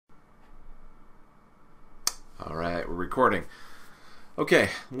we're recording. Okay,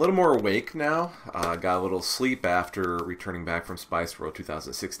 a little more awake now. Got a little sleep after returning back from Spiceworld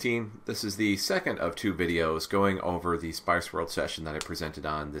 2016. This is the second of two videos going over the Spiceworld session that I presented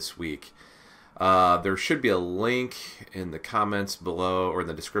on this week. There should be a link in the comments below or in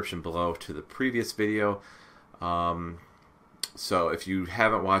the description below to the previous video. So if you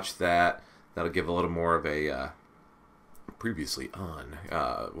haven't watched that, that'll give a little more of a previously on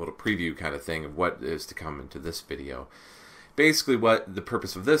little preview kind of thing of what is to come into this video. Basically, what the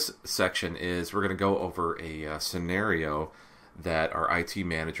purpose of this section is, we're going to go over a scenario that our IT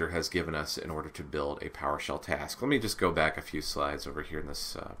manager has given us in order to build a PowerShell task. Let me just go back a few slides over here in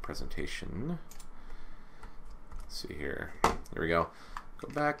this presentation. Let's see here. Here we go. Go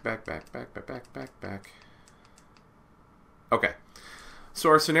back. Okay. So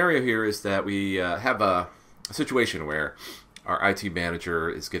our scenario here is that we have a situation where our IT manager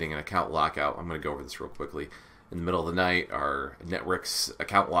is getting an account lockout. I'm going to go over this real quickly. In the middle of the night, our Networks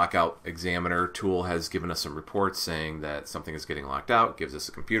account lockout examiner tool has given us some reports saying that something is getting locked out, gives us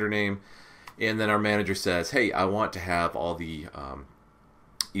a computer name, and then our manager says, hey, I want to have all the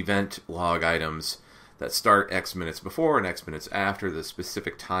event log items that start X minutes before and X minutes after the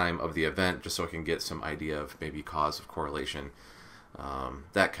specific time of the event, just so I can get some idea of maybe cause of correlation,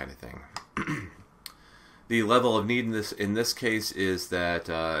 that kind of thing. The level of need in this case is that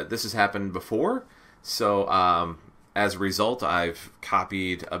this has happened before. So as a result, I've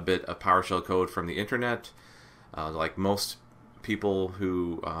copied a bit of PowerShell code from the internet, like most people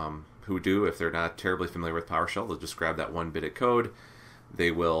who do. If they're not terribly familiar with PowerShell, they'll just grab that one bit of code.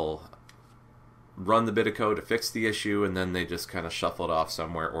 They will run the bit of code to fix the issue, and then they just kind of shuffle it off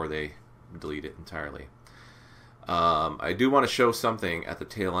somewhere, or they delete it entirely. I do want to show something at the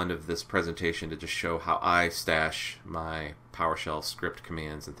tail end of this presentation to just show how I stash my PowerShell script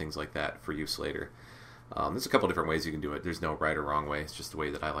commands and things like that for use later. There's a couple different ways you can do it. There's no right or wrong way. It's just the way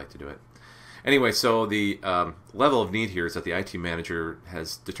that I like to do it. Anyway, so the level of need here is that the IT manager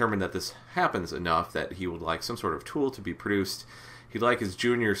has determined that this happens enough that he would like some sort of tool to be produced. He'd like his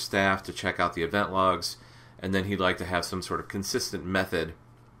junior staff to check out the event logs, and then he'd like to have some sort of consistent method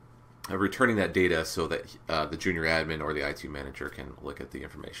of returning that data so that the junior admin or the IT manager can look at the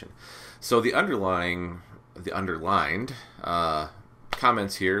information. So the underlined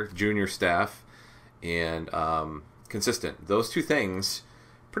comments here, junior staff and consistent, those two things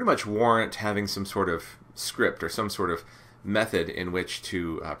pretty much warrant having some sort of script or some sort of method in which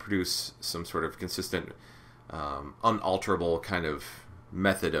to produce some sort of consistent, unalterable kind of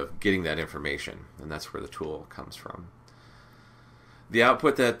method of getting that information, and that's where the tool comes from. The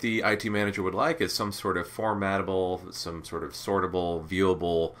output that the IT manager would like is some sort of formatable, some sort of sortable,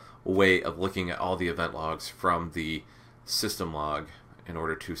 viewable way of looking at all the event logs from the system log in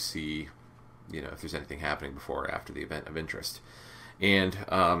order to see, if there's anything happening before or after the event of interest. And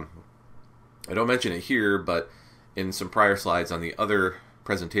I don't mention it here, but in some prior slides on the other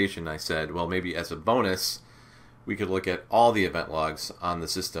presentation, I said, well, maybe as a bonus, we could look at all the event logs on the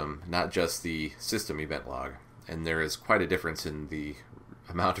system, not just the system event log. And there is quite a difference in the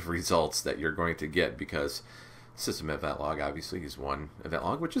amount of results that you're going to get, because system event log obviously is one event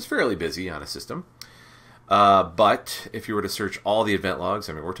log, which is fairly busy on a system. But if you were to search all the event logs,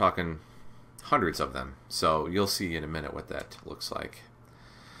 I mean, we're talking hundreds of them. So you'll see in a minute what that looks like.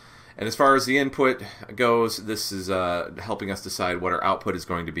 And as far as the input goes, this is helping us decide what our output is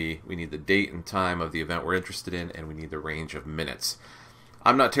going to be. We need the date and time of the event we're interested in, and we need the range of minutes.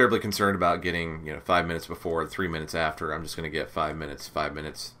 I'm not terribly concerned about getting 5 minutes before and 3 minutes after. I'm just going to get 5 minutes, 5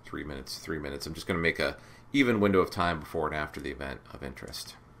 minutes, 3 minutes, 3 minutes. I'm just going to make a even window of time before and after the event of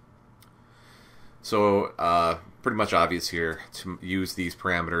interest. So pretty much obvious here to use these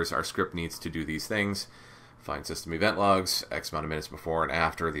parameters. Our script needs to do these things: find system event logs, X amount of minutes before and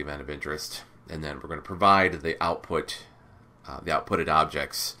after the event of interest, and then we're going to provide the output, the outputted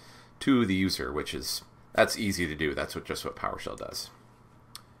objects to the user, that's easy to do. That's just what PowerShell does.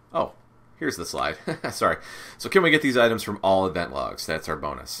 Oh, here's the slide. Sorry. So can we get these items from all event logs? That's our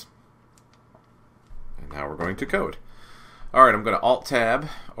bonus. And now we're going to code. All right, I'm going to Alt-Tab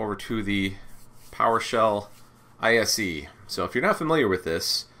over to the PowerShell ISE. So if you're not familiar with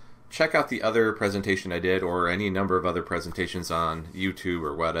this, check out the other presentation I did, or any number of other presentations on YouTube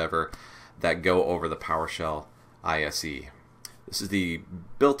or whatever that go over the PowerShell ISE. This is the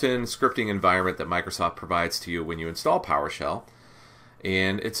built-in scripting environment that Microsoft provides to you when you install PowerShell.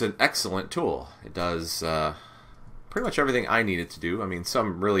 And it's an excellent tool. It does pretty much everything I need it to do. I mean,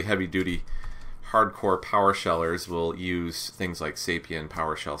 some really heavy-duty, hardcore PowerShellers will use things like Sapien,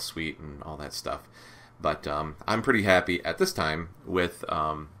 PowerShell Suite, and all that stuff. But I'm pretty happy at this time with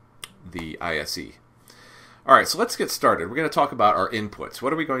the ISE. All right, so let's get started. We're going to talk about our inputs.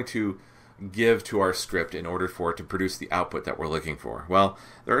 What are we going to give to our script in order for it to produce the output that we're looking for? Well,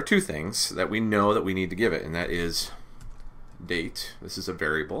 there are two things that we know that we need to give it, and that is date. This is a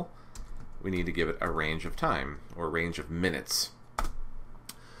variable. We need to give it a range of time, or range of minutes.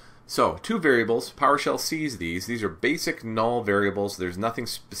 So, two variables. PowerShell sees these. These are basic null variables. There's nothing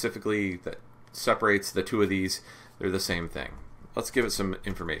specifically that separates the two of these. They're the same thing. Let's give it some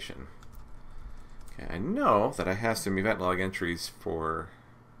information. Okay, I know that I have some event log entries for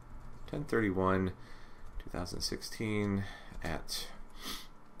 10/31/2016 at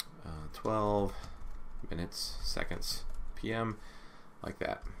 12 minutes, seconds, PM, like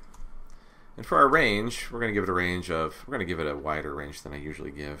that. And for our range, we're going to give it a range of, we're going to give it a wider range than I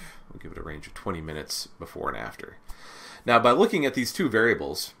usually give. We'll give it a range of 20 minutes before and after. Now, by looking at these two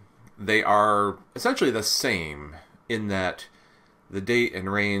variables, they are essentially the same in that the date and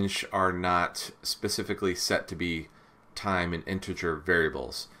range are not specifically set to be time and integer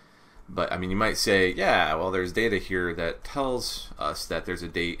variables. But, I mean, you might say, yeah, well, there's data here that tells us that there's a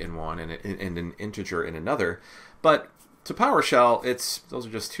date in one and an integer in another. But to PowerShell, those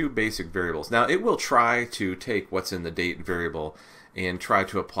are just two basic variables. Now, it will try to take what's in the date variable and try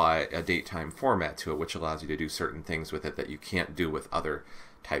to apply a date-time format to it, which allows you to do certain things with it that you can't do with other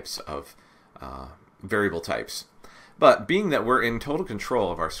types of variable types. But being that we're in total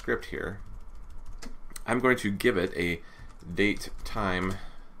control of our script here, I'm going to give it a date-time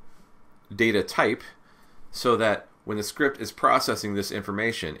data type so that when the script is processing this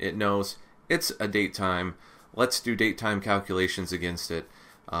information, it knows it's a date time. Let's do date time calculations against it.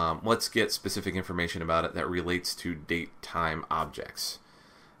 Let's get specific information about it that relates to date time objects.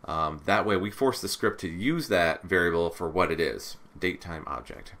 That way we force the script to use that variable for what it is, date time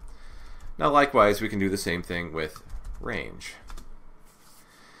object. Now likewise, we can do the same thing with range.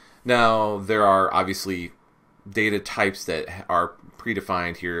 Now there are obviously data types that are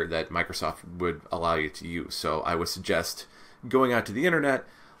predefined here that Microsoft would allow you to use. So I would suggest going out to the internet,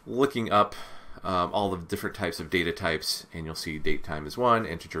 looking up all the different types of data types, and you'll see date time is one,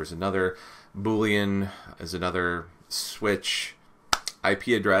 integer is another, Boolean is another, switch, IP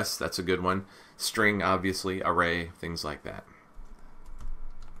address, that's a good one, string obviously, array, things like that.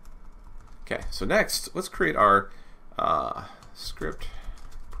 Okay, so next let's create our script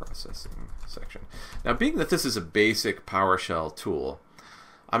processing section. Now, being that this is a basic PowerShell tool,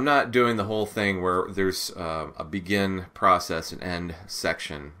 I'm not doing the whole thing where there's a begin, process, and end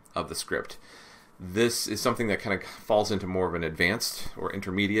section of the script. This is something that kind of falls into more of an advanced or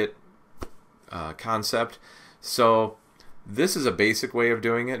intermediate concept. So this is a basic way of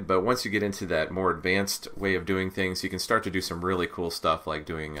doing it, but once you get into that more advanced way of doing things, you can start to do some really cool stuff like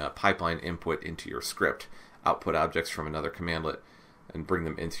doing pipeline input into your script, output objects from another commandlet, and bring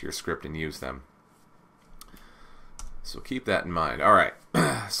them into your script and use them. So keep that in mind. All right,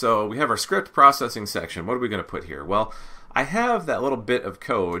 so we have our script processing section. What are we going to put here? Well, I have that little bit of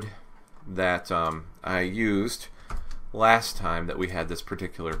code that I used last time that we had this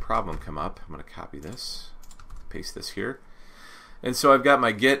particular problem come up. I'm going to copy this, paste this here. And so I've got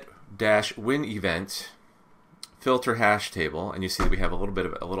my get-win event filter hash table, and you see that we have a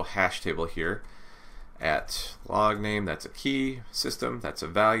little hash table here at log name. That's a key, system, that's a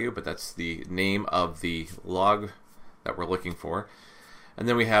value, but that's the name of the log that we're looking for. And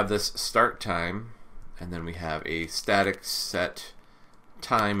then we have this start time, and then we have a static set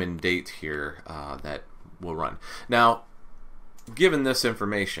time and date here that will run. Now, given this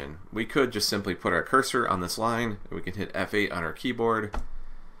information, we could just simply put our cursor on this line, and we can hit F8 on our keyboard,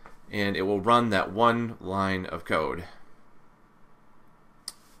 and it will run that one line of code.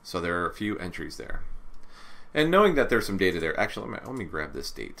 So there are a few entries there. And knowing that there's some data there, actually, let me grab this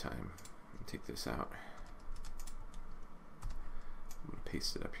date time and take this out. I'm going to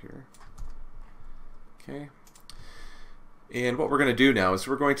paste it up here. Okay. And what we're going to do now is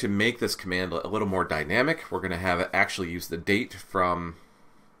we're going to make this command a little more dynamic. We're going to have it actually use the date from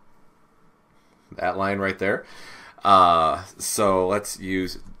that line right there. So let's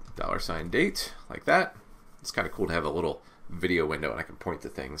use $date like that. It's kind of cool to have a little video window and I can point to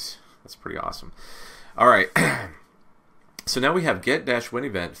things. That's pretty awesome. All right. So now we have get-win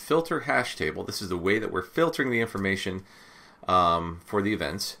event filter hash table. This is the way that we're filtering the information for the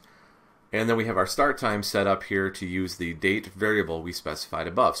events. And then we have our start time set up here to use the date variable we specified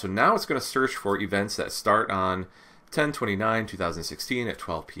above. So now it's going to search for events that start on 10/29/2016 at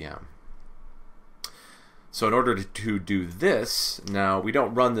 12 p.m. So in order to do this, now we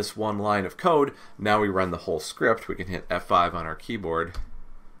don't run this one line of code. Now we run the whole script. We can hit F5 on our keyboard,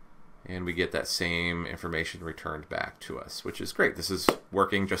 and we get that same information returned back to us, which is great. This is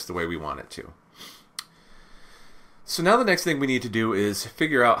working just the way we want it to. So now the next thing we need to do is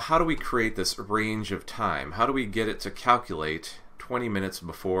figure out how do we create this range of time? How do we get it to calculate 20 minutes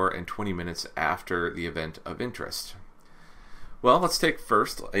before and 20 minutes after the event of interest? Well, let's take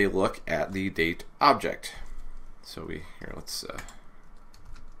first a look at the date object. So let's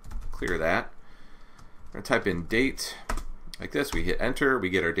clear that. We're going to type in date like this. We hit enter. We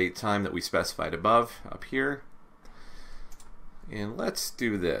get our date time that we specified above up here. And let's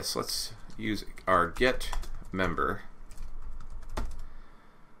do this. Let's use our get member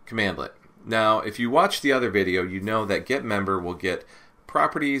commandlet. Now, if you watch the other video, you know that get member will get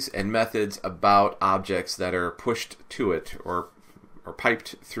properties and methods about objects that are pushed to it or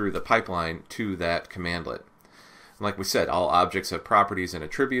piped through the pipeline to that commandlet. And like we said, all objects have properties and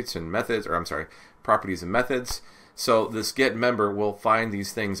attributes and methods, properties and methods. So this get member will find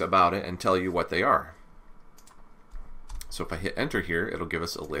these things about it and tell you what they are. So if I hit enter here, it'll give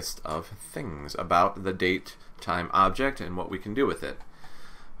us a list of things about the date time object and what we can do with it.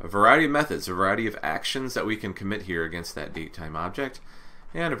 A variety of methods, a variety of actions that we can commit here against that date time object,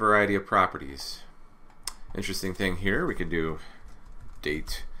 and a variety of properties. Interesting thing here, we can do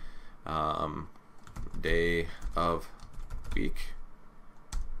date, day of week,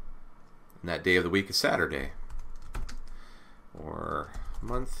 and that day of the week is Saturday. Or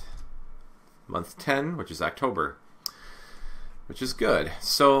month 10, which is October, which is good.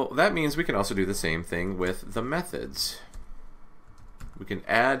 So that means we can also do the same thing with the methods. We can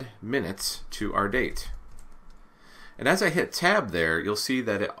add minutes to our date. And as I hit tab there, you'll see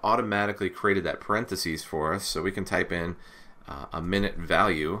that it automatically created that parentheses for us, so we can type in a minute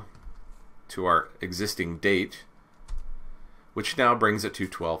value to our existing date, which now brings it to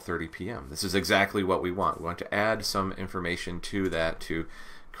 12:30 p.m. This is exactly what we want. We want to add some information to that to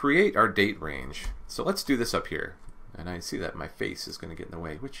create our date range. So let's do this up here. And I see that my face is going to get in the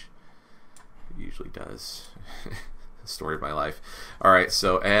way, which it usually does. Story of my life. Alright,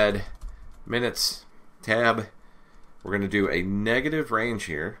 so add minutes, tab. We're going to do a negative range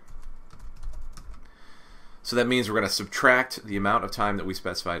here. So that means we're going to subtract the amount of time that we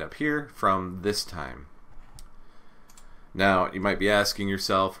specified up here from this time. Now, you might be asking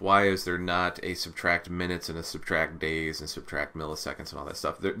yourself, why is there not a subtract minutes and a subtract days and subtract milliseconds and all that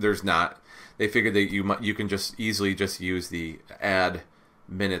stuff? There's not. They figured that you can just easily just use the add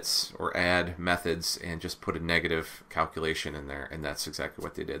minutes or add methods and just put a negative calculation in there, and that's exactly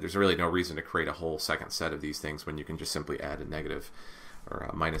what they did. There's really no reason to create a whole second set of these things when you can just simply add a negative or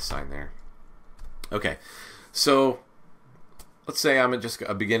a minus sign there. Okay, so let's say I'm just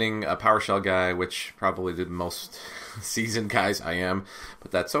a beginning PowerShell guy, which probably the most seasoned guys I am,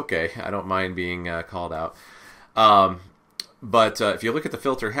 but that's okay. I don't mind being called out. But if you look at the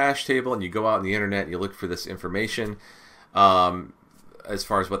filter hash table and you go out on the internet and you look for this information, as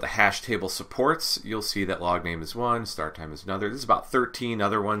far as what the hash table supports, you'll see that log name is one, start time is another. There's about 13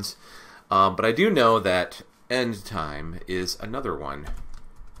 other ones, but I do know that end time is another one.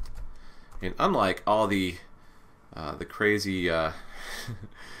 And unlike all the crazy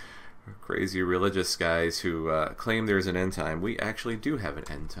crazy religious guys who claim there's an end time, we actually do have an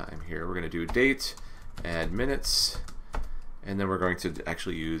end time here. We're going to do date, add minutes, and then we're going to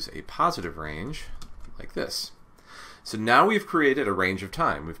actually use a positive range like this. So now we've created a range of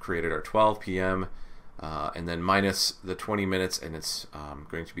time. We've created our 12 p.m. And then minus the 20 minutes, and it's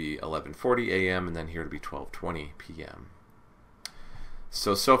going to be 11:40 a.m. and then here to be 12:20 p.m.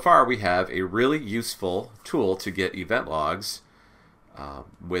 So far we have a really useful tool to get event logs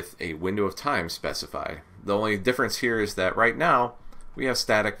with a window of time specified. The only difference here is that right now we have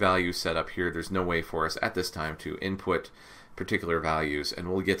static values set up here. There's no way for us at this time to input particular values, and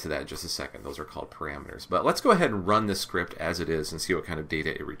we'll get to that in just a second. Those are called parameters. But let's go ahead and run this script as it is and see what kind of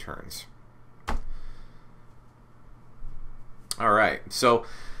data it returns. Alright, so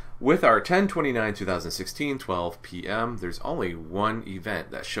with our 10/29/2016, 12 p.m., there's only one event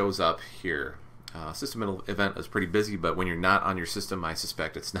that shows up here. System event is pretty busy, but when you're not on your system, I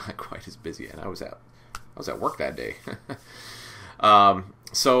suspect it's not quite as busy. And I was at work that day.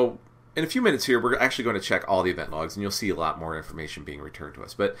 So in a few minutes here, we're actually going to check all the event logs, and you'll see a lot more information being returned to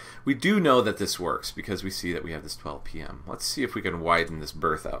us. But we do know that this works because we see that we have this 12 p.m. Let's see if we can widen this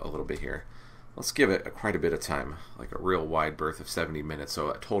berth out a little bit here. Let's give it quite a bit of time, like a real wide berth of 70 minutes, so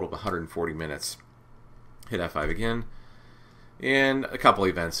a total of 140 minutes. Hit F5 again, and a couple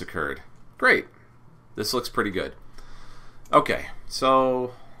events occurred. Great. This looks pretty good. Okay,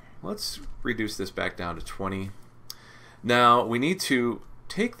 so let's reduce this back down to 20. Now, we need to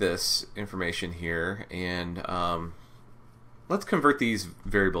take this information here and let's convert these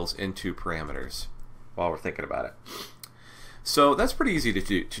variables into parameters while we're thinking about it. So that's pretty easy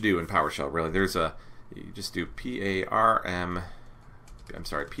to do in PowerShell, really. There's a you just do P-A-R-M, I'm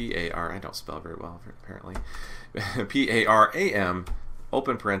sorry, P-A-R, I don't spell very well apparently, P-A-R-A-M,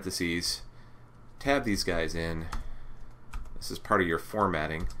 open parentheses, tab these guys in. This is part of your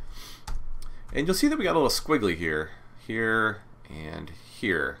formatting. And you'll see that we got a little squiggly here, here, and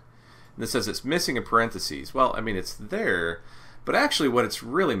here. And this says it's missing a parentheses. Well, I mean, it's there, but actually what it's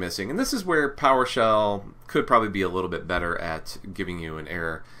really missing, and this is where PowerShell could probably be a little bit better at giving you an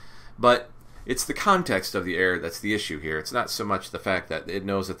error, but it's the context of the error that's the issue here. It's not so much the fact that it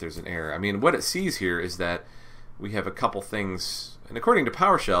knows that there's an error. I mean, what it sees here is that we have a couple things, and according to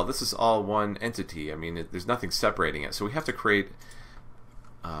PowerShell, this is all one entity. I mean, there's nothing separating it. So we have to create,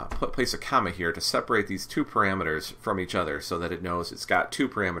 place a comma here to separate these two parameters from each other so that it knows it's got two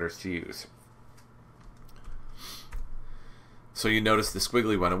parameters to use. So you notice the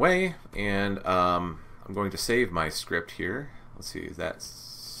squiggly went away, and I'm going to save my script here. Let's see,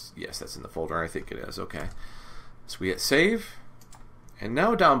 that's, yes, that's in the folder. I think it is. Okay. So we hit save, and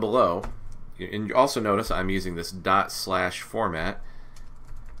now down below, and you also notice I'm using this // format.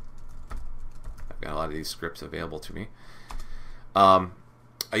 I've got a lot of these scripts available to me. I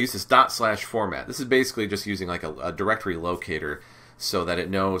use this // format. This is basically just using like a directory locator so that it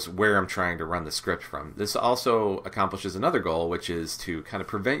knows where I'm trying to run the script from. This also accomplishes another goal, which is to kind of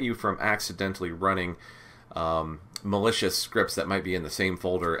prevent you from accidentally running malicious scripts that might be in the same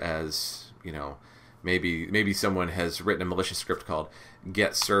folder as, you know, maybe someone has written a malicious script called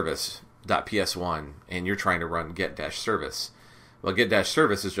getService.ps1 and you're trying to run get-service. Well,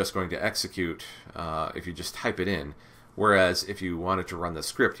 get-service is just going to execute if you just type it in, whereas if you wanted to run the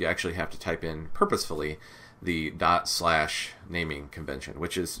script, you actually have to type in purposefully the / naming convention,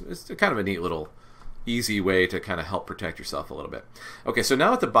 which is kind of a neat little easy way to kind of help protect yourself a little bit. Okay, so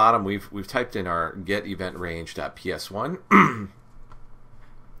now at the bottom we've typed in our get event range.ps1.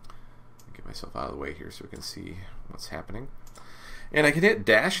 Get myself out of the way here so we can see what's happening. And I can hit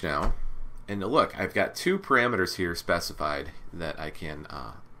dash now, and look, I've got two parameters here specified that I can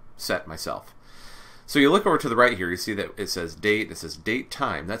set myself. So you look over to the right here, you see that it says date, it says date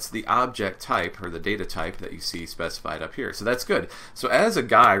time. That's the object type or the data type that you see specified up here. So that's good. So as a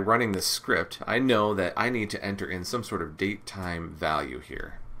guy running this script, I know that I need to enter in some sort of date time value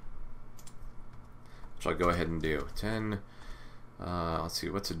here, which I'll go ahead and do. 10, let's see,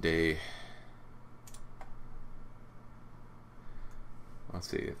 what's a day? Let's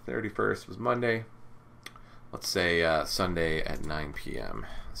see, 31st was Monday. Let's say Sunday at 9 p.m.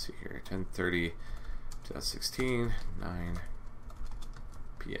 Let's see here, 10:30. 2016, 9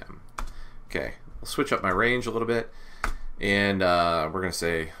 p.m. Okay, we'll switch up my range a little bit, and we're gonna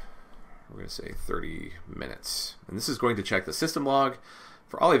say 30 minutes. And this is going to check the system log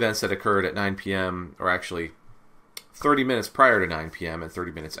for all events that occurred at 9 p.m. or actually 30 minutes prior to 9 p.m. and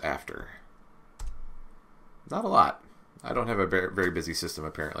 30 minutes after. Not a lot. I don't have a very busy system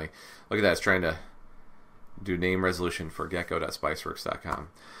apparently. Look at that, it's trying to do name resolution for gecko.spiceworks.com.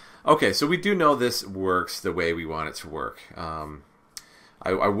 Okay, so we do know this works the way we want it to work.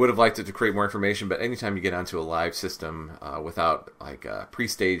 I would have liked it to create more information, but anytime you get onto a live system without like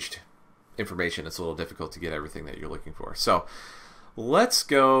pre-staged information, it's a little difficult to get everything that you're looking for. So let's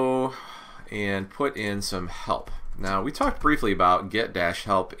go and put in some help. Now, we talked briefly about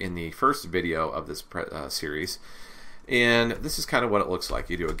get-help in the first video of this series, and this is kind of what it looks like.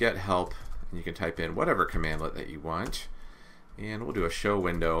 You do a get help, and you can type in whatever commandlet that you want. And we'll do a show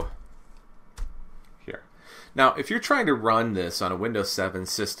window here. Now, if you're trying to run this on a Windows 7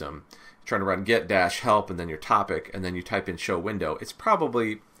 system, trying to run get-help and then your topic, and then you type in show window, it's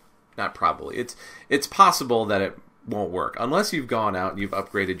probably, not probably, it's possible that it won't work unless you've gone out and you've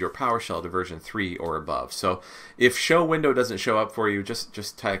upgraded your PowerShell to version 3 or above. So if show window doesn't show up for you,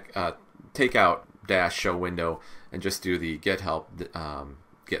 just take out -show window and just do the get help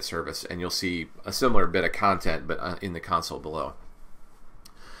get service, and you'll see a similar bit of content but in the console below.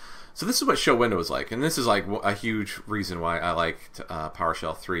 So this is what show window is like, and this is like a huge reason why I liked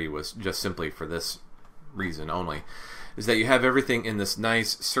PowerShell 3 was just simply for this reason only, is that you have everything in this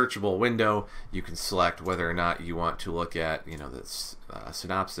nice searchable window. You can select whether or not you want to look at, you know, this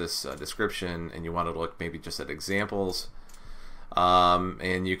synopsis, description, and you want to look maybe just at examples.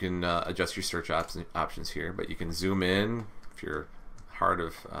 And you can adjust your search options here, but you can zoom in if your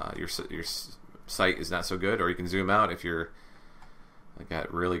your site is not so good, or you can zoom out if you're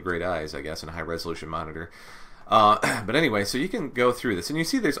got really great eyes, I guess, and a high resolution monitor. But anyway, so you can go through this, and you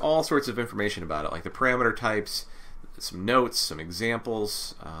see there's all sorts of information about it, like the parameter types, some notes, some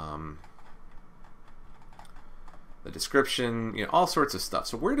examples. the description, all sorts of stuff.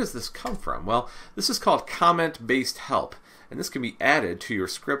 So where does this come from? Well, this is called comment-based help, and this can be added to your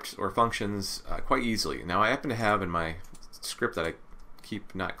script or functions quite easily. Now, I happen to have in my script that I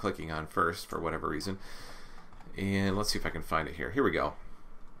keep not clicking on first for whatever reason, and let's see if I can find it here. Here we go.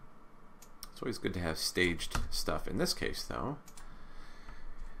 It's always good to have staged stuff. In this case, though,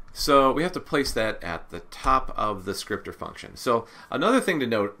 so we have to place that at the top of the script or function. So another thing to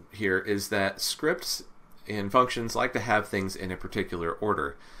note here is that scripts and functions like to have things in a particular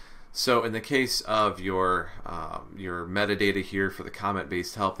order. So in the case of your metadata here for the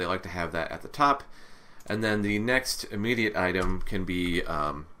comment-based help, they like to have that at the top. And then the next immediate item can be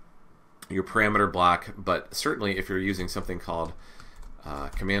your parameter block, but certainly if you're using something called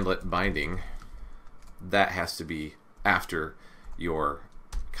commandlet binding, that has to be after your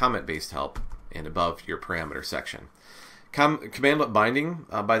comment-based help and above your parameter section. Commandlet binding,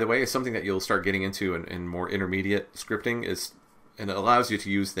 by the way, is something that you'll start getting into in more intermediate scripting, and it allows you to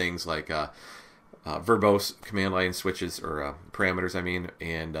use things like verbose command line switches, or parameters, I mean,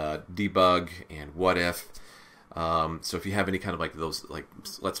 and debug and what if. So if you have any kind of like those, like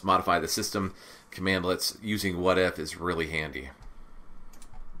let's modify the system commandlets, using what if is really handy.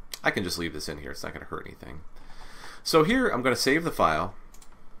 I can just leave this in here. It's not going to hurt anything. So here I'm going to save the file,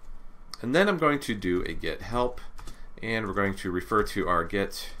 and then I'm going to do a get help, and we're going to refer to our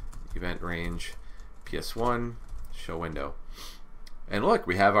get event range ps1 show window. And look,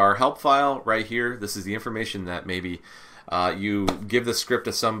 we have our help file right here. This is the information that maybe you give the script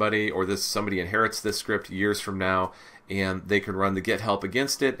to somebody, or somebody inherits this script years from now, and they can run the get help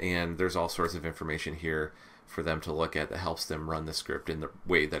against it, and there's all sorts of information here for them to look at that helps them run the script in the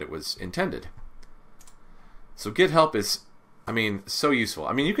way that it was intended. So get help is, so useful.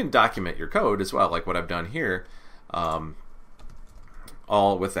 You can document your code as well, like what I've done here, all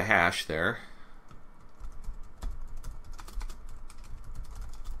with the hash there.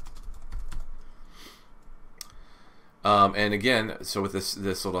 And again, so with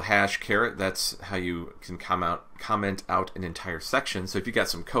this little hash caret, that's how you can comment out an entire section. So if you got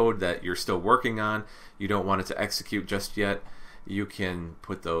some code that you're still working on, you don't want it to execute just yet, you can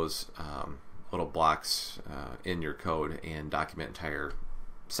put those little blocks in your code and document entire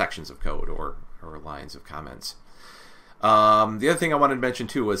sections of code or lines of comments. The other thing I wanted to mention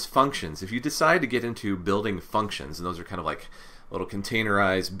too was functions. If you decide to get into building functions, and those are kind of like little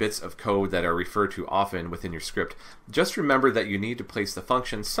containerized bits of code that are referred to often within your script, just remember that you need to place the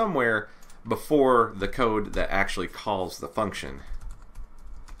function somewhere before the code that actually calls the function.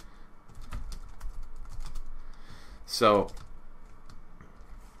 So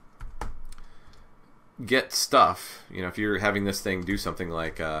get stuff, if you're having this thing do something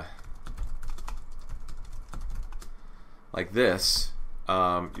like this,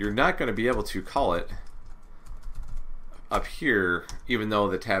 you're not going to be able to call it up here, even though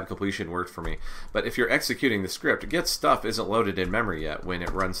the tab completion worked for me. But if you're executing the script, get stuff isn't loaded in memory yet when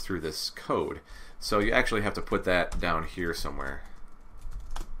it runs through this code. So you actually have to put that down here somewhere.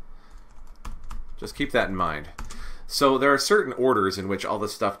 Just keep that in mind. So there are certain orders in which all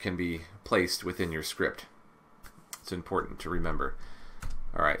this stuff can be placed within your script. It's important to remember.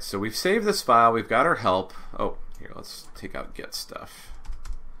 Alright, so we've saved this file, we've got our help. Oh, here, let's take out get stuff.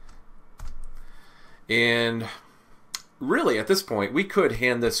 And really, at this point, we could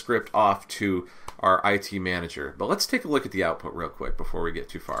hand this script off to our IT manager. But let's take a look at the output real quick before we get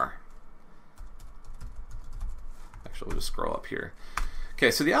too far. Actually, we'll just scroll up here.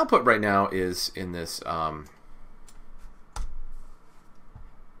 Okay, so the output right now is in this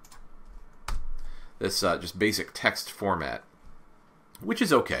just basic text format, which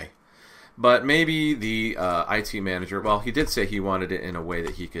is okay. But maybe the IT manager, well, he did say he wanted it in a way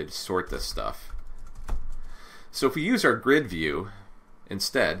that he could sort this stuff. So if we use our grid view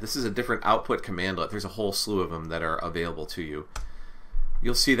instead, this is a different output commandlet. There's a whole slew of them that are available to you.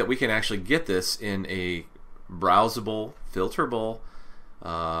 You'll see that we can actually get this in a browsable, filterable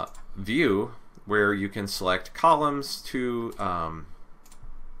view where you can select columns to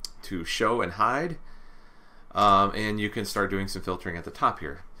show and hide, and you can start doing some filtering at the top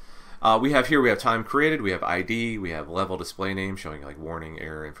here. We have time created, we have ID, we have level display name showing like warning,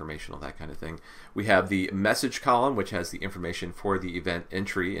 error, informational, that kind of thing. We have the message column, which has the information for the event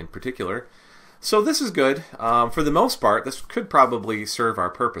entry in particular. So this is good. For the most part, this could probably serve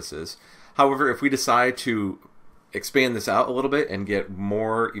our purposes. However, if we decide to expand this out a little bit and get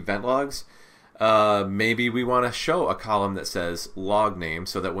more event logs, maybe we want to show a column that says log name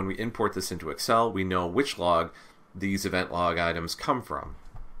so that when we import this into Excel, we know which log these event log items come from.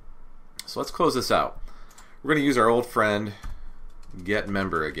 So let's close this out. We're going to use our old friend get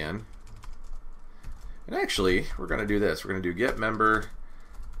member again. And actually, we're going to do this. We're going to do get member.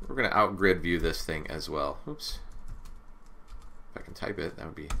 We're going to outgrid view this thing as well. Oops. If I can type it, that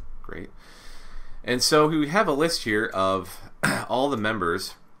would be great. And so we have a list here of all the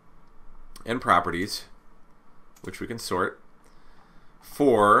members and properties, which we can sort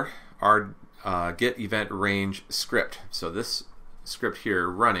for our get event range script. So this script here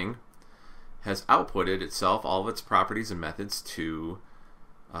running has outputted itself all of its properties and methods to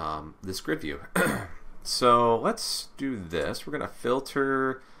this grid view. So let's do this. We're going to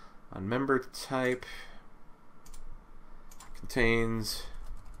filter on member type contains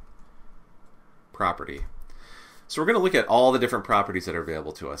property. So we're going to look at all the different properties that are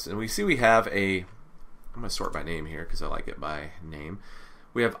available to us. And we see we have I'm going to sort by name here because I like it by name.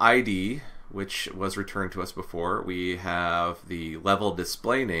 We have ID, which was returned to us before. We have the level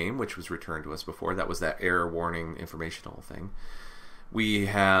display name, which was returned to us before. That was that error warning informational thing. We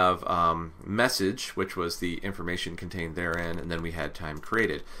have message, which was the information contained therein, and then we had time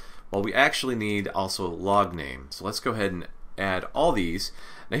created. Well, we actually need also log name. So let's go ahead and add all these.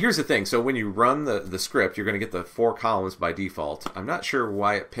 Now here's the thing. So when you run the script, you're going to get the 4 columns by default. I'm not sure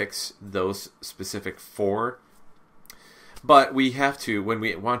why it picks those specific 4. But we have to, when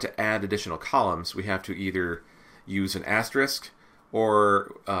we want to add additional columns, we have to either use an asterisk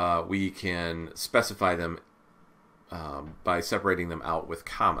or we can specify them by separating them out with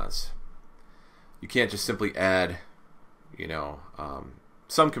commas. You can't just simply add,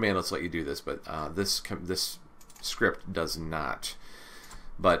 some commandlets let you do this, but this script does not.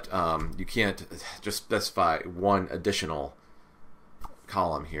 But you can't just specify one additional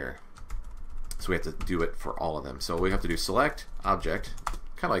column here. So we have to do it for all of them. So we have to do select object,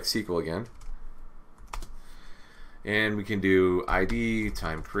 kind of like SQL again. And we can do ID,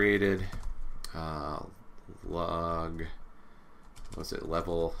 time created, log, what's it,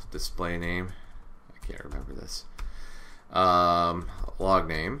 level display name. I can't remember this. Log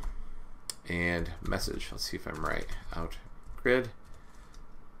name and message. Let's see if I'm right. Out grid.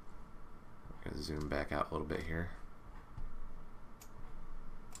 I'm going to zoom back out a little bit here.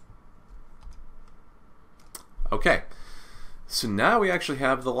 Okay, so now we actually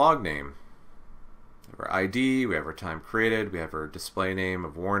have the log name. We have our ID, we have our time created, we have our display name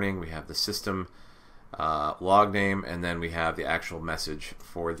of warning, we have the system log name, and then we have the actual message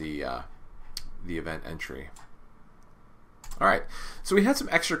for the event entry. All right, so we had some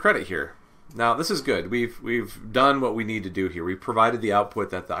extra credit here. Now this is good. We've done what we need to do here. We've provided the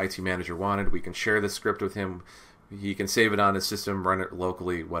output that the IT manager wanted. We can share the script with him. He can save it on his system, run it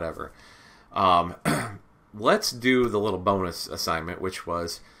locally, whatever. Let's do the little bonus assignment, which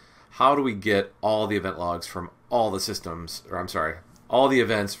was how do we get all the event logs from all the systems, or I'm sorry, all the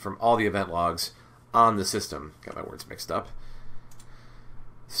events from all the event logs on the system. Got my words mixed up.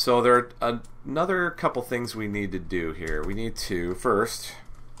 So there are another couple things we need to do here. We need to first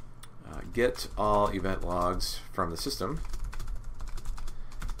get all event logs from the system,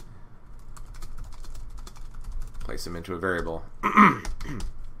 place them into a variable.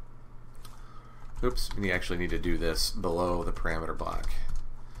 Oops, we actually need to do this below the parameter block.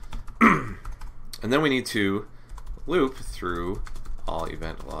 And then we need to loop through all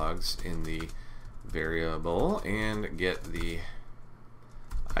event logs in the variable and get the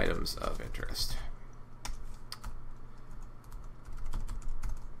items of interest.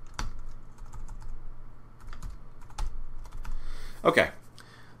 Okay,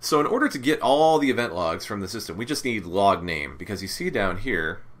 so in order to get all the event logs from the system, we just need log name, because you see down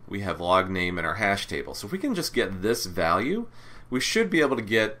here we have log name in our hash table. So if we can just get this value, we should be able to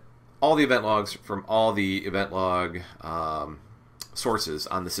get all the event logs from all the event log sources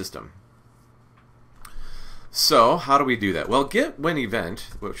on the system. So how do we do that? Well, get when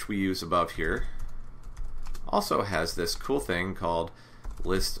event, which we use above here, also has this cool thing called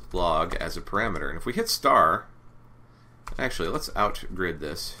list log as a parameter. And if we hit star, actually let's outgrid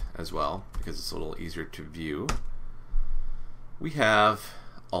this as well because it's a little easier to view. We have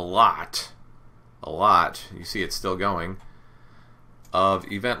a lot, you see it's still going,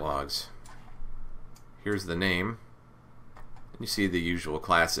 of event logs. Here's the name. You see the usual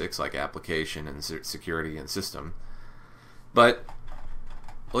classics like application and security and system. But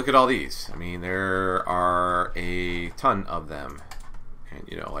look at all these. I mean, there are a ton of them. And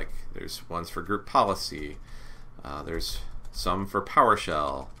like there's ones for group policy. There's some for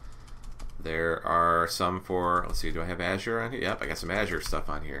PowerShell. There are some for, let's see, do I have Azure on here? Yep, I got some Azure stuff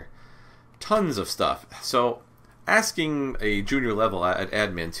on here. Tons of stuff. So asking a junior level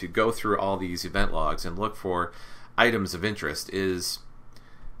admin to go through all these event logs and look for items of interest is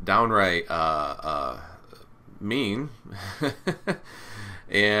downright mean.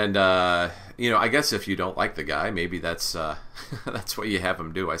 And I guess if you don't like the guy, maybe that's that's what you have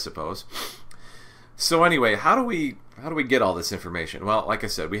him do, I suppose. So anyway, how do we get all this information? Well, like I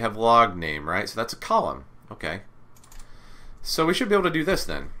said, we have log name, right? So that's a column. Okay. So we should be able to do this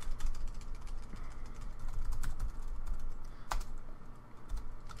then.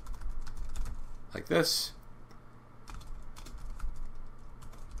 Like this.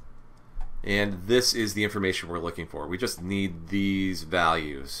 And this is the information we're looking for. We just need these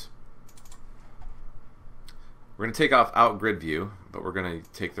values. We're going to take off out grid view, but we're going to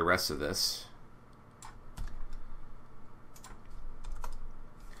take the rest of this.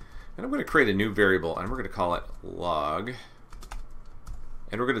 And I'm going to create a new variable, and we're going to call it log.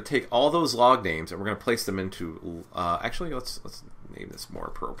 And we're going to take all those log names, and we're going to place them into, actually, let's name this more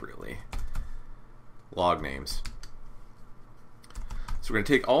appropriately. Log names. So we're going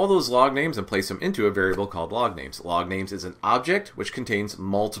to take all those log names and place them into a variable called log names. Log names is an object which contains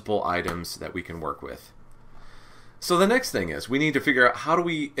multiple items that we can work with. So the next thing is we need to figure out how do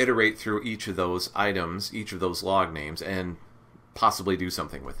we iterate through each of those items, each of those log names, and possibly do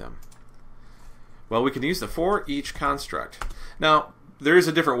something with them. Well, we can use the for each construct. Now, there is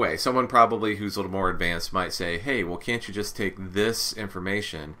a different way. Someone probably who's a little more advanced might say, hey, well, can't you just take this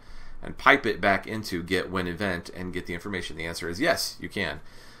information and pipe it back into get when event and get the information? The answer is yes, you can.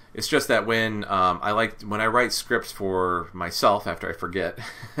 It's just that when I write scripts for myself after I forget,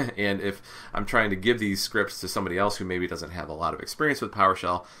 and if I'm trying to give these scripts to somebody else who maybe doesn't have a lot of experience with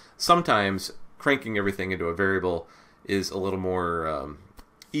PowerShell, sometimes cranking everything into a variable is a little more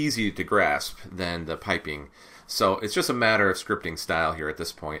easy to grasp than the piping. So it's just a matter of scripting style here at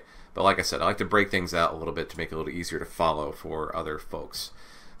this point. But like I said, I like to break things out a little bit to make it a little easier to follow for other folks.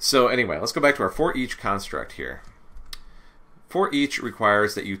 So anyway, let's go back to our for each construct here. For each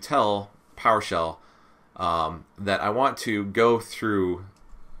requires that you tell PowerShell that I want to go through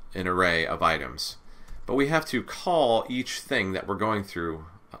an array of items. But we have to call each thing that we're going through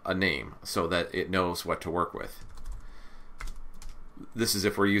a name so that it knows what to work with. This is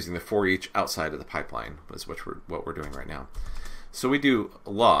if we're using the for each outside of the pipeline, is what we're doing right now. So we do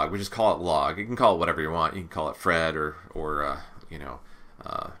log, we just call it log. You can call it whatever you want. You can call it Fred or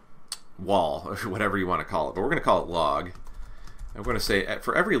wall or whatever you want to call it. But we're going to call it log. And we're going to say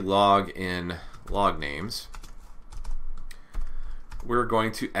for every log in log names, we're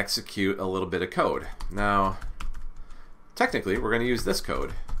going to execute a little bit of code. Now, technically, we're going to use this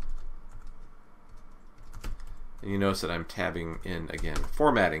code. And you notice that I'm tabbing in again.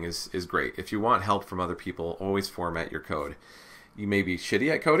 Formatting is great. If you want help from other people, always format your code. You may be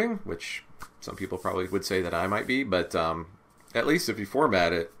shitty at coding, which some people probably would say that I might be, but at least if you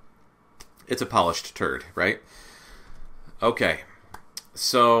format it, it's a polished turd, right? Okay,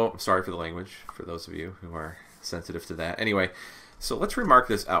 so sorry for the language for those of you who are sensitive to that. Anyway, so let's remark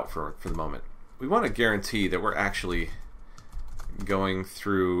this out for the moment. We want to guarantee that we're actually going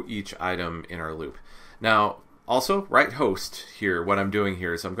through each item in our loop. Now, also, write host here, what I'm doing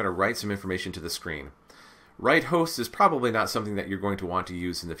here is I'm going to write some information to the screen. Write host is probably not something that you're going to want to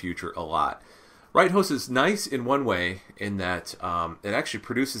use in the future a lot. Write host is nice in one way in that it actually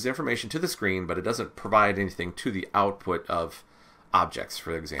produces information to the screen, but it doesn't provide anything to the output of objects,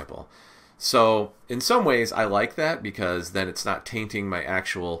 for example. So in some ways I like that because then it's not tainting my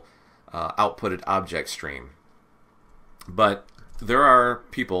actual outputted object stream. But there are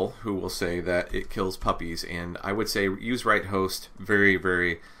people who will say that it kills puppies, and I would say use write host very,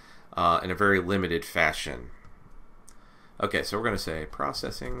 very in a very limited fashion. Okay, so we're going to say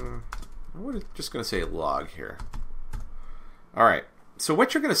processing. We're just going to say log here. All right, so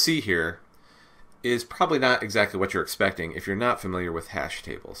what you're going to see here is probably not exactly what you're expecting if you're not familiar with hash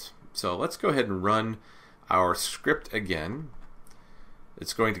tables. So let's go ahead and run our script again.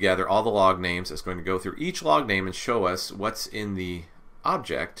 It's going to gather all the log names. It's going to go through each log name and show us what's in the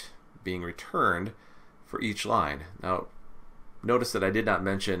object being returned for each line. Now, notice that I did not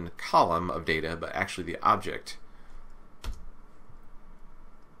mention column of data, but actually the object.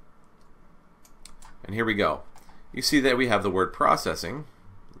 And here we go. You see that we have the word processing,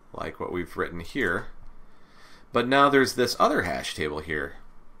 like what we've written here. But now there's this other hash table here.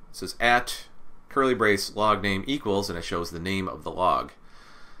 It says at curly brace log name equals, and it shows the name of the log.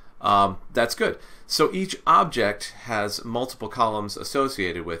 That's good. So each object has multiple columns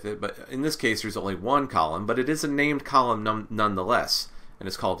associated with it, but in this case there's only one column, but it is a named column nonetheless, and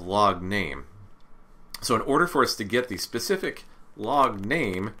it's called log name. So in order for us to get the specific log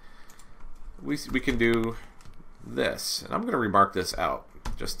name, we can do this. And I'm going to remark this out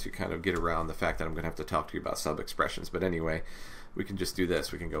just to kind of get around the fact that I'm going to have to talk to you about sub-expressions. But anyway, we can just do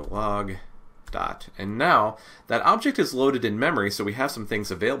this. We can go log dot. And now that object is loaded in memory, so we have some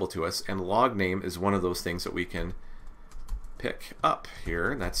things available to us, and log name is one of those things that we can pick up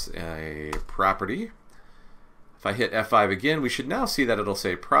here. That's a property. If I hit F5 again, we should now see that it'll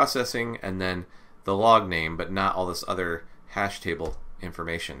say processing and then the log name, but not all this other hash table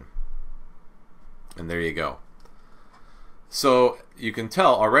information. And there you go. So you can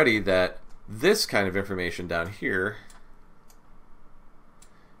tell already that this kind of information down here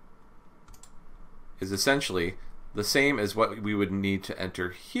is essentially the same as what we would need to enter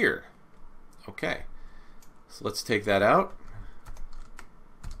here. Okay, so let's take that out.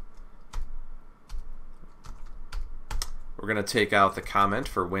 We're going to take out the comment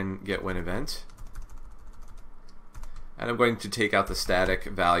for get when event. And I'm going to take out the static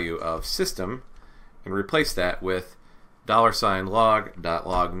value of system and replace that with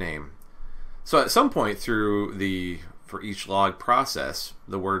 $log.logname. So at some point for each log process,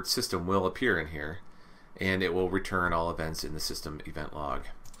 the word system will appear in here, and it will return all events in the system event log.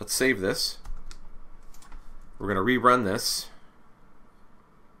 Let's save this. We're going to rerun this.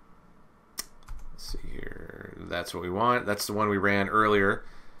 Let's see here. That's what we want. That's the one we ran earlier,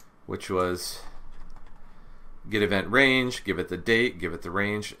 which was get event range, give it the date, give it the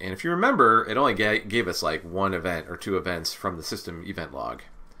range. And if you remember, it only gave us like one event or two events from the system event log.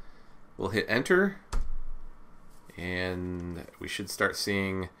 We'll hit enter, and we should start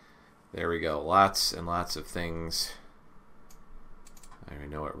seeing, there we go, lots and lots of things. I don't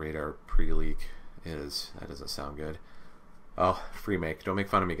even know what radar pre-leak is. That doesn't sound good. Oh, free make. Don't make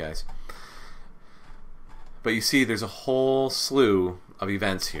fun of me, guys. But you see there's a whole slew of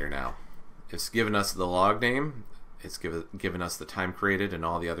events here now. It's given us the log name, it's given us the time created and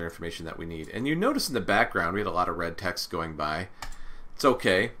all the other information that we need. And you notice in the background we had a lot of red text going by. It's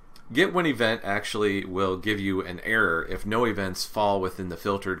okay. Get when event actually will give you an error if no events fall within the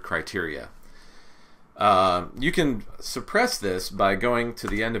filtered criteria. You can suppress this by going to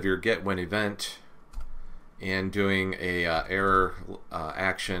the end of your get when event and doing a error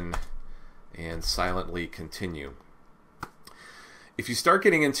action and silently continue. If you start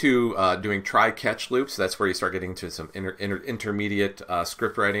getting into doing try-catch loops, that's where you start getting to some intermediate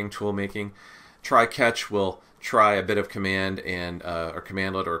script writing, tool making. Try-catch will try a bit of command and or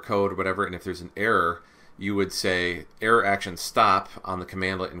commandlet or code or whatever, and if there's an error, you would say error action stop on the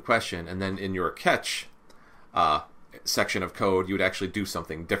commandlet in question, and then in your catch section of code, you would actually do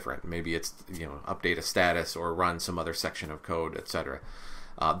something different. Maybe it's update a status or run some other section of code, etc.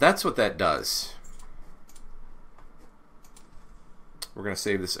 That's what that does. We're going to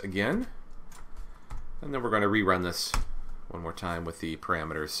save this again, and then we're going to rerun this one more time with the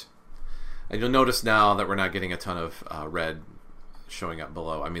parameters. And you'll notice now that we're not getting a ton of red showing up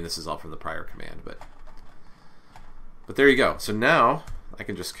below. I mean, this is all from the prior command, but there you go. So now I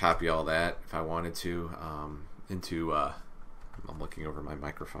can just copy all that if I wanted to into. I'm looking over my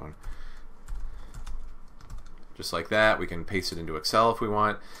microphone. Just like that. We can paste it into Excel if we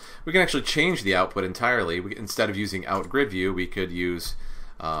want. We can actually change the output entirely. Instead of using out grid view, we could use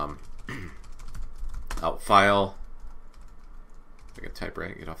out file. I can type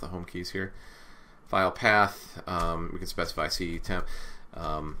right, get off the home keys here. File path. We can specify C temp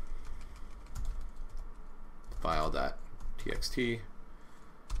file.txt,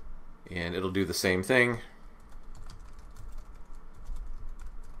 and it'll do the same thing.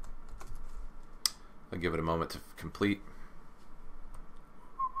 I'll give it a moment to complete.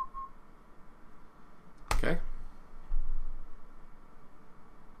 Okay.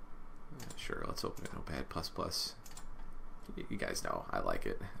 Sure, let's open it. Notepad++. You guys know I like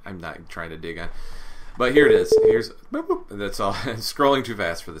it. I'm not trying to dig on. But here it is. Here's boop, boop. That's all. Scrolling too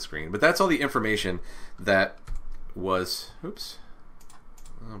fast for the screen. But that's all the information that was. Oops.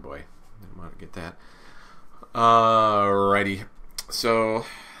 Oh boy. Didn't want to get that. Alrighty. So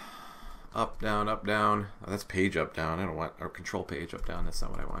up, down, up, down. Oh, that's page up, down. I don't want, or control page up, down. That's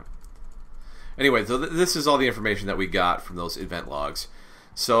not what I want. Anyway, so this is all the information that we got from those event logs.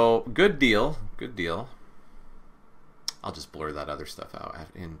 So good deal. Good deal. I'll just blur that other stuff out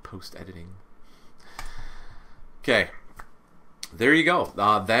in post-editing. Okay, there you go.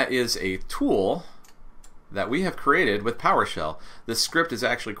 That is a tool that we have created with PowerShell. This script is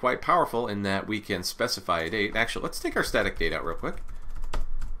actually quite powerful in that we can specify a date. Actually, let's take our static date out real quick,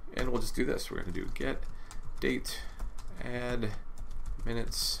 and we'll just do this. We're going to do get date add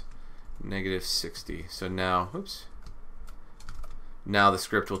minutes -60. So now, oops. Now the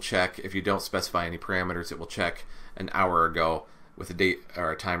script will check, if you don't specify any parameters, it will check an hour ago with a date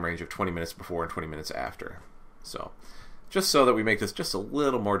or a time range of 20 minutes before and 20 minutes after. So just so that we make this just a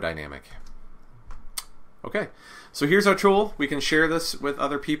little more dynamic. Okay, so here's our tool. We can share this with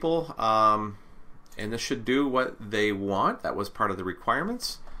other people, and this should do what they want. That was part of the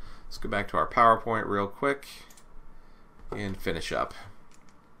requirements. Let's go back to our PowerPoint real quick and finish up.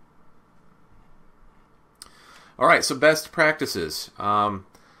 All right, so best practices.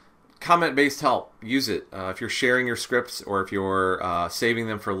 Comment-based help. Use it. If you're sharing your scripts or if you're saving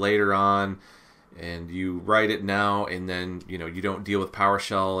them for later on and you write it now and then you don't deal with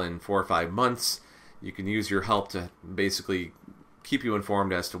PowerShell in 4 or 5 months, you can use your help to basically keep you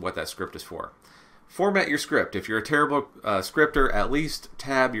informed as to what that script is for. Format your script. If you're a terrible scripter, at least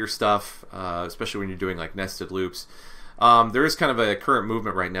tab your stuff, especially when you're doing like nested loops. There is kind of a current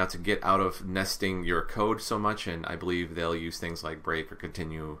movement right now to get out of nesting your code so much, and I believe they'll use things like break or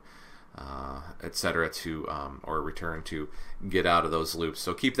continue, etc. to or return to get out of those loops.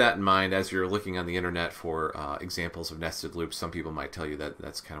 So keep that in mind as you're looking on the internet for examples of nested loops. Some people might tell you that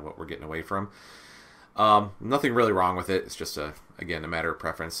that's kind of what we're getting away from. Nothing really wrong with it. It's just again a matter of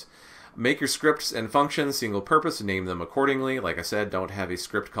preference. Make your scripts and functions single purpose and name them accordingly. Like I said, don't have a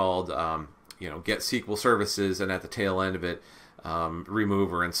script called get SQL services and at the tail end of it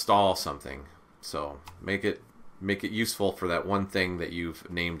remove or install something. So make it useful for that one thing that you've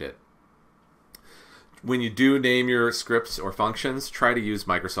named it. When you do name your scripts or functions, try to use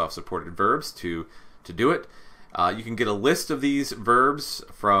Microsoft supported verbs to do it. You can get a list of these verbs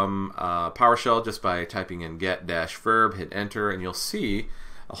from PowerShell just by typing in get-verb, hit enter, and you'll see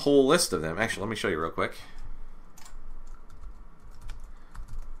a whole list of them. Actually, let me show you real quick.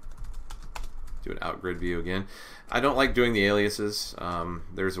 Do an out-grid view again. I don't like doing the aliases.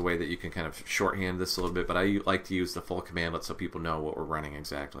 There's a way that you can kind of shorthand this a little bit, but I like to use the full commandlet so people know what we're running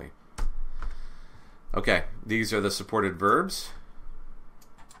exactly. Okay, these are the supported verbs.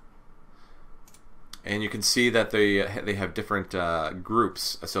 And you can see that they have different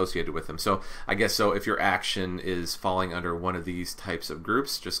groups associated with them. So I guess if your action is falling under one of these types of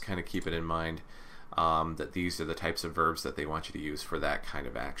groups, just kind of keep it in mind that these are the types of verbs that they want you to use for that kind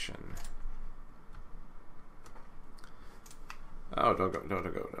of action. Oh, don't go, no.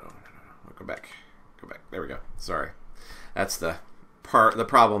 Go back. There we go. Sorry. That's the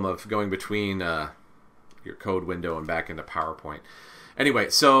problem of going between your code window and back into PowerPoint. Anyway,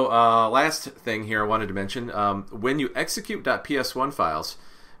 so last thing here I wanted to mention, when you execute .ps1 files,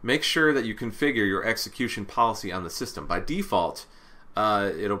 make sure that you configure your execution policy on the system. By default,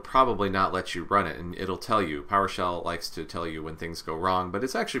 it'll probably not let you run it, and it'll tell you. PowerShell likes to tell you when things go wrong, but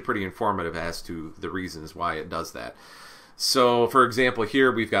it's actually pretty informative as to the reasons why it does that. So, for example,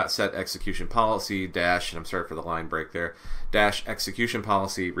 here we've got set execution policy dash, and I'm sorry for the line break there, dash execution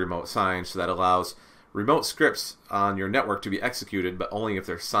policy remote signed, so that allows remote scripts on your network to be executed, but only if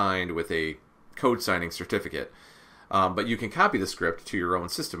they're signed with a code signing certificate. But you can copy the script to your own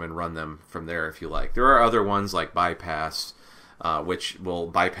system and run them from there if you like. There are other ones like bypass, which will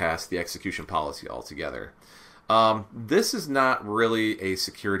bypass the execution policy altogether. This is not really a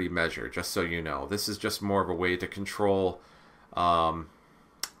security measure, just so you know. This is just more of a way to control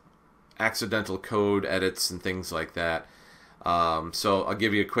accidental code edits and things like that. So I'll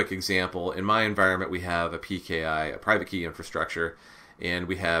give you a quick example. In my environment, we have a PKI, a private key infrastructure, and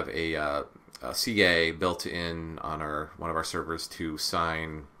we have a CA built in on one of our servers to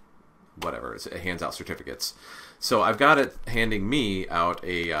sign whatever. It hands out certificates. So I've got it handing me out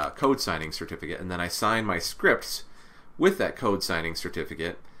a code signing certificate, and then I sign my scripts with that code signing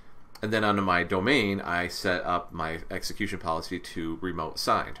certificate. And then onto my domain, I set up my execution policy to remote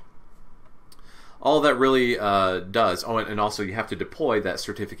signed. All that really does, and also you have to deploy that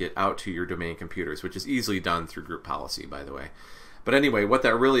certificate out to your domain computers, which is easily done through group policy, by the way. But anyway, what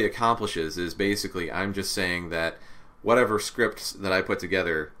that really accomplishes is basically I'm just saying that whatever scripts that I put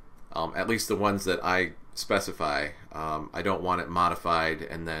together, at least the ones that I specify, I don't want it modified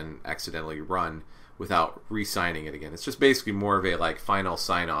and then accidentally run without re-signing it again. It's just basically more of a final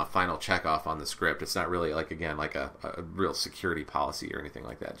sign-off, final check-off on the script. It's not really like a real security policy or anything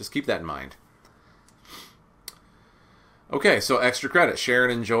like that. Just keep that in mind. Okay, so extra credit, share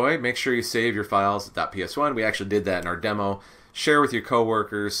and enjoy. Make sure you save your files at .ps1. We actually did that in our demo. Share with your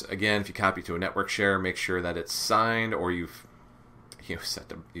coworkers. Again, if you copy to a network share, make sure that it's signed, or you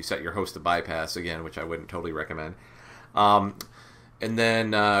set your host to bypass again, which I wouldn't totally recommend. And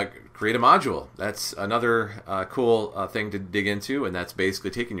then create a module. That's another cool thing to dig into, and that's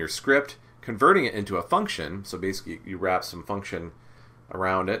basically taking your script, converting it into a function. So basically, you wrap some function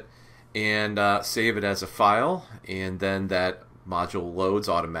around it, and save it as a file, and then that module loads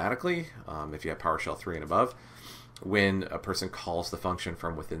automatically if you have PowerShell 3 and above when a person calls the function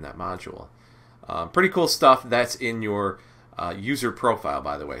from within that module. Pretty cool stuff. That's in your user profile,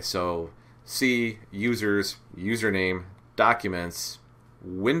 by the way. So C, users, username, documents,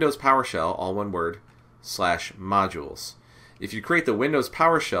 Windows PowerShell, all one word, /modules. If you create the Windows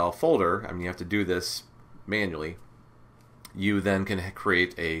PowerShell folder, I mean, you have to do this manually, you then can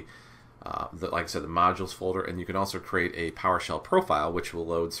create a, like I said, the modules folder, and you can also create a PowerShell profile, which will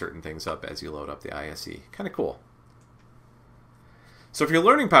load certain things up as you load up the ISE. Kind of cool. So if you're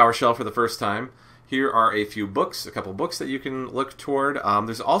learning PowerShell for the first time, here are a few books, a couple books that you can look toward.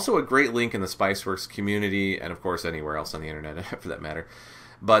 There's also a great link in the Spiceworks community, and of course anywhere else on the internet for that matter.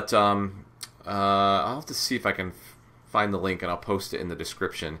 But I'll have to see if I can find the link, and I'll post it in the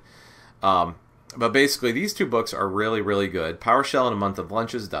description. But basically, these two books are really, really good. PowerShell in a Month of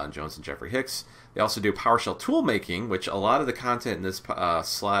Lunches, Don Jones and Jeffrey Hicks. They also do PowerShell Toolmaking, which a lot of the content in this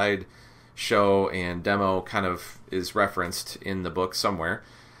slide show and demo kind of is referenced in the book somewhere.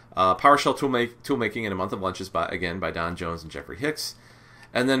 PowerShell Toolmaking in a Month of Lunches, again, by Don Jones and Jeffrey Hicks.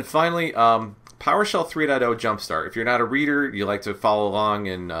 And then finally, PowerShell 3.0 Jumpstart. If you're not a reader, you like to follow along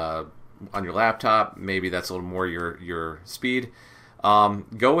on your laptop, maybe that's a little more your speed.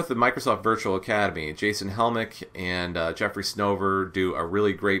 Go with the Microsoft Virtual Academy. Jason Helmick and Jeffrey Snover do a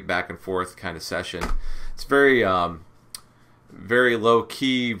really great back and forth kind of session. It's very very low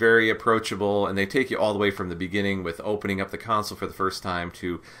key, very approachable, and they take you all the way from the beginning with opening up the console for the first time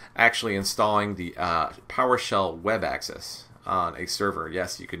to actually installing the PowerShell web access on a server.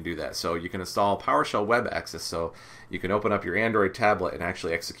 Yes, you can do that. So you can install PowerShell web access, so you can open up your Android tablet and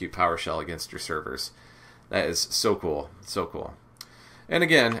actually execute PowerShell against your servers. That is so cool, so cool. And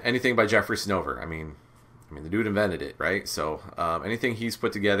again, anything by Jeffrey Snover. I mean, the dude invented it, right? So anything he's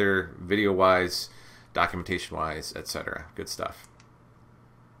put together, video-wise, documentation-wise, etc. Good stuff.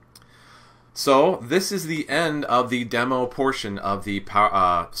 So this is the end of the demo portion of the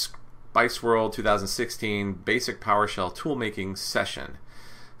Spiceworld 2016 Basic PowerShell Toolmaking session.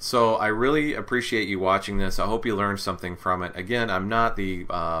 So I really appreciate you watching this. I hope you learned something from it. Again, I'm not the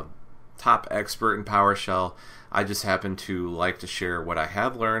top expert in PowerShell. I just happen to like to share what I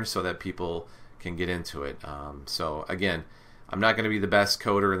have learned so that people can get into it. So again, I'm not going to be the best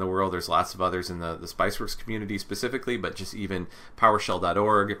coder in the world. There's lots of others in the Spiceworks community specifically, but just even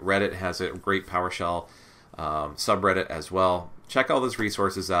PowerShell.org. Reddit has a great PowerShell subreddit as well. Check all those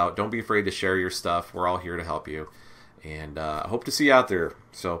resources out. Don't be afraid to share your stuff. We're all here to help you. And I hope to see you out there.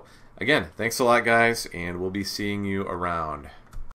 So again, thanks a lot, guys, and we'll be seeing you around.